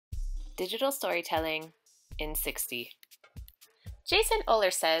Digital Storytelling in 60. Jason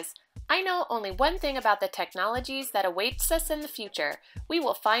Oler says, I know only one thing about the technologies that awaits us in the future. We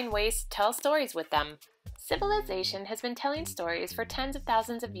will find ways to tell stories with them. Civilization has been telling stories for tens of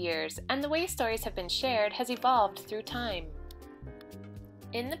thousands of years, and the way stories have been shared has evolved through time.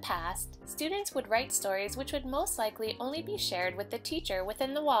 In the past, students would write stories which would most likely only be shared with the teacher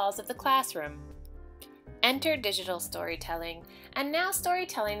within the walls of the classroom. Enter digital storytelling, and now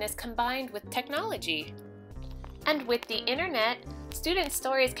storytelling is combined with technology. And with the internet, student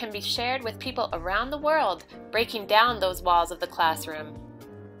stories can be shared with people around the world, breaking down those walls of the classroom.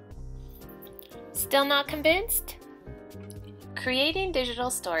 Still not convinced? Creating digital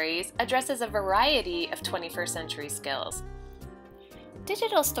stories addresses a variety of 21st century skills.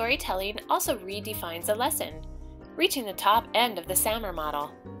 Digital storytelling also redefines a lesson, reaching the top end of the SAMR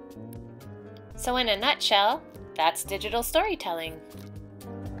model. So in a nutshell, that's digital storytelling.